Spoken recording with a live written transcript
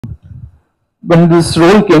When this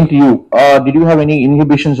role came to you, did you have any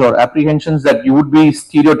inhibitions or apprehensions that you would be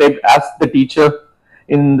stereotyped as the teacher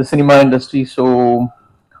in the cinema industry? So,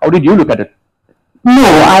 how did you look at it? No,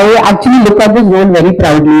 I actually look at this role very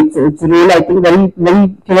proudly. It's a role, I think,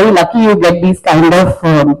 very lucky you get these kind of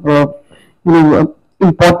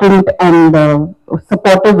important and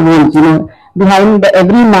supportive roles. Behind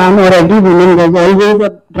every man or every woman, there's always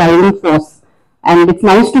a driving force, and it's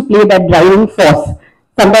nice to play that driving force.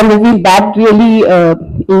 Sometimes I feel that really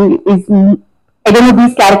is I don't know,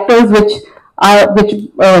 these characters which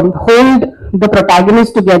hold the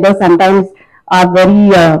protagonist together. Sometimes are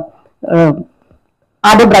very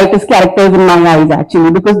are the brightest characters in my eyes,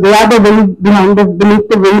 actually, because they are the wings beneath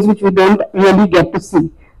the wings which we don't really get to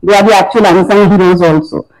see. They are the actual unsung heroes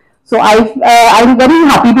also. So I'm very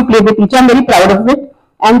happy to play the teacher. I'm very proud of it.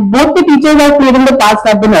 And both the teachers I've played in the past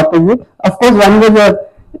have been opposite. Of course, one was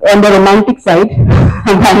on the romantic side,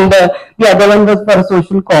 and the other one was for a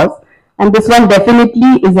social cause. And this one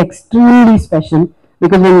definitely is extremely special,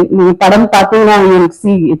 because when Padam Patina, you'll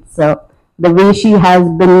see it's the way she has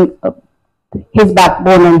been his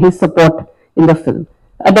backbone and his support in the film.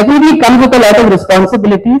 Definitely it comes with a lot of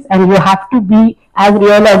responsibilities, and you have to be as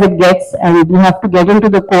real as it gets, and you have to get into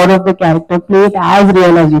the core of the character, play it as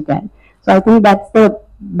real as you can. So I think that's the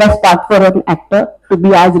best part for an actor, to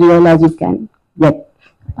be as real as you can get.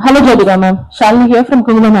 Hello Jyothika ma'am, Shalini here from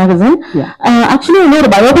Kumula magazine. Yeah. Actually ஒரு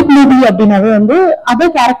biopic movie அப்படினாவே வந்து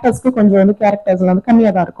other கேரக்டர்ஸ்க்கு கொஞ்சம் வந்து characters வந்து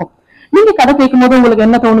கம்மியா தான் இருக்கும். நீங்க கதை கேட்கும்போது உங்களுக்கு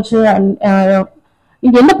என்ன தோணுச்சு,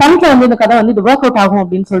 இங்க என்ன பாயிண்ட்ல வந்து இந்த கதை வந்து இது வொர்க் அவுட் ஆகும்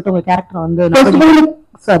அப்படின்னு சொல்லிட்டு உங்க கேரக்டர் வந்து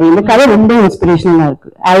sorry, இந்த கதை ரொம்ப இன்ஸ்பிரேஷனலா இருக்கு.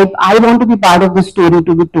 I want to be part of the story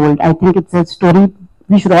to be told. I think it's a story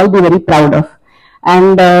we should all be very proud of.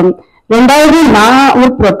 And ரெண்டாவது, நான்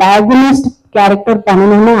ஒரு protagonist character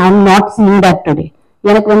பண்ணணும்னு I am not seeing that today.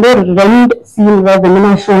 எனக்கு வந்து ஒரு ரெண்டு scene where women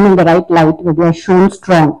are shown in the right light, where they are shown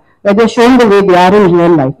strong, where they are shown the way they are in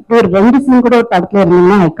real life. ஒரு ரெண்டு scene கூட ஒரு படத்துல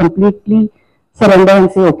இருந்தீங்கன்னா I completely surrender and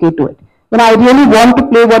say okay to it. When I really want to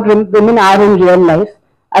play what women are in real life,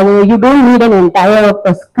 you don't need an entire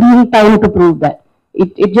screen time to prove that.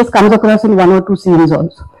 It just comes across in one or two scenes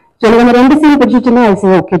also. So when I I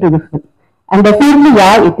say okay to the film. And definitely,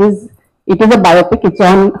 yeah, it is a biopic, it's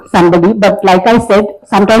on somebody, but like I said,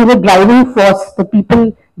 sometimes the driving force, the people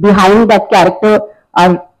behind that character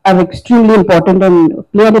are extremely important and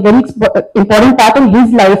play a very important part in his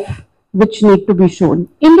life, which need to be shown.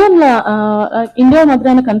 India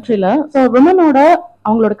மாதிரியான கண்ட்ரில விமனோட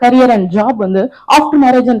அவங்களோட career and job வந்து after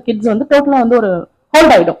marriage and kids வந்து டோட்டலா வந்து ஒரு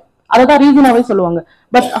hold ஆயிடும். அதான் ரீசனாவே சொல்லுவாங்க.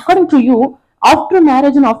 But according to you, after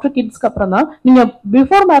marriage and after கிட்ஸ்க்கு அப்புறம் தான் நீங்க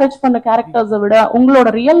பிஃபோர் மேரேஜ் பண்ண கேரக்டர்ஸை விட, உங்களோட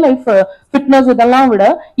ரியல் லைஃப் ஃபிட்னஸ் இதெல்லாம் விட,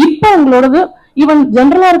 இப்போ உங்களோடது ஈவன்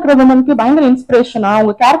ஜென்ரலா இருக்கிற விமனுக்கு பயங்கர இன்ஸ்பிரேஷனா,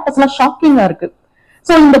 உங்க கேரக்டர்ஸ் எல்லாம் ஷாக்கிங்கா இருக்கு.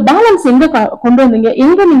 சோ இந்த பேலன்ஸ் எங்க கொண்டு வந்தீங்க,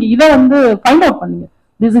 எங்க நீங்க இதை வந்து ஃபைண்ட் அவுட் பண்ணீங்க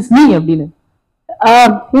திஸ் இஸ் மீ அப்படின்னு?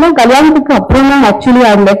 கல்யாணத்துக்கு அப்புறம் தான் actually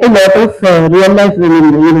I met a lot of real life women,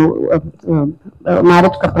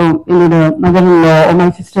 மேரேஜ்க்கு அப்புறம் என்னோட mother-in-law or my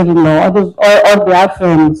sister-in-law or their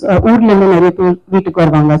friends, ஊர்ல இருந்து நிறைய பேர் வீட்டுக்கு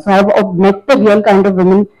வருவாங்க. So I've met the real kind of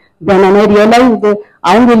women then, and I realized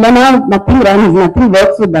அவங்க இல்லைன்னா nothing runs, nothing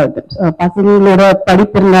works without it. பசங்களோட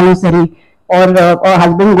படிப்பு இருந்தாலும் சரி, or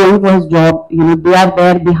husband going for his job, they are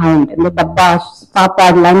there behind. And the டப்பா,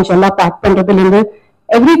 சாப்பாடு, லஞ்ச் எல்லாம் back பண்றதுல இருந்து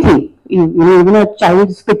everything, even a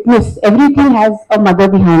child's fitness, everything has a mother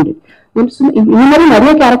behind it.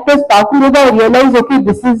 நிறைய characters பார்க்கும்போது I realize, okay,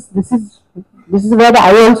 this is where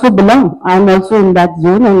I also belong. I am also in that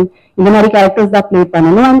zone, and இந்த மாதிரி characters that play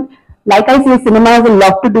பண்ணணும். And like I say, cinema has a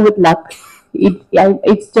lot to do with luck.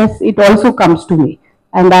 It also comes to me,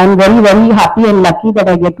 and I am very, very happy and lucky that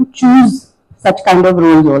I get to choose such kind of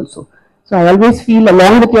roles also. So I always feel,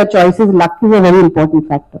 along with your choices, luck is a very important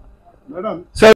factor. So